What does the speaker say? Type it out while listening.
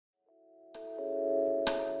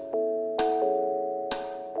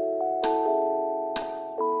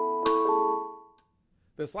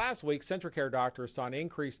This last week, CentraCare doctors saw an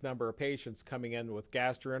increased number of patients coming in with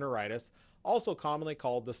gastroenteritis, also commonly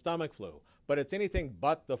called the stomach flu, but it's anything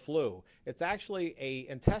but the flu. It's actually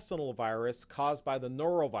an intestinal virus caused by the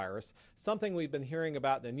norovirus, something we've been hearing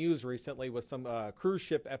about in the news recently with some cruise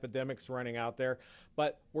ship epidemics running out there,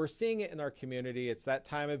 but we're seeing it in our community. It's that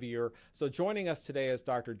time of year. So joining us today is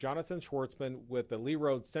Dr. Jonathan Schwartzman with the Lee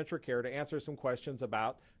Road CentraCare to answer some questions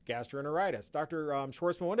about gastroenteritis. Dr.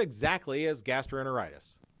 Schwartzman, what exactly is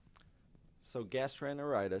gastroenteritis? So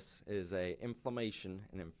gastroenteritis is an inflammation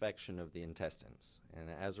and infection of the intestines. And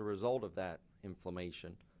as a result of that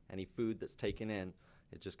inflammation, any food that's taken in,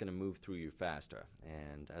 it's just going to move through you faster.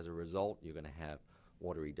 And as a result, you're going to have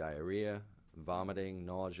watery diarrhea, vomiting,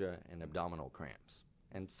 nausea, and abdominal cramps,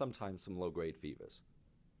 and sometimes some low-grade fevers.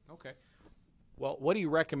 Okay. Well, what do you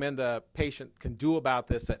recommend the patient can do about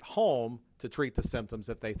this at home to treat the symptoms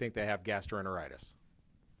if they think they have gastroenteritis?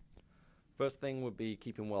 First thing would be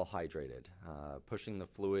keeping well hydrated, pushing the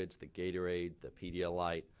fluids, the Gatorade, the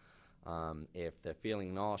Pedialyte. If they're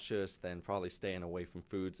feeling nauseous, then probably staying away from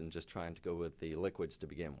foods and just trying to go with the liquids to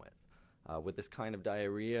begin with. With this kind of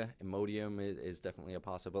diarrhea, Imodium is definitely a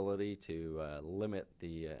possibility to limit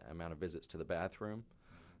the amount of visits to the bathroom.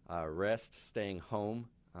 Rest, staying home,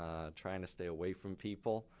 trying to stay away from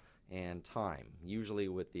people, and time. Usually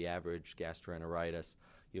with the average gastroenteritis,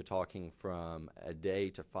 you're talking from a day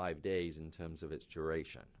to 5 days in terms of its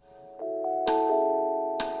duration.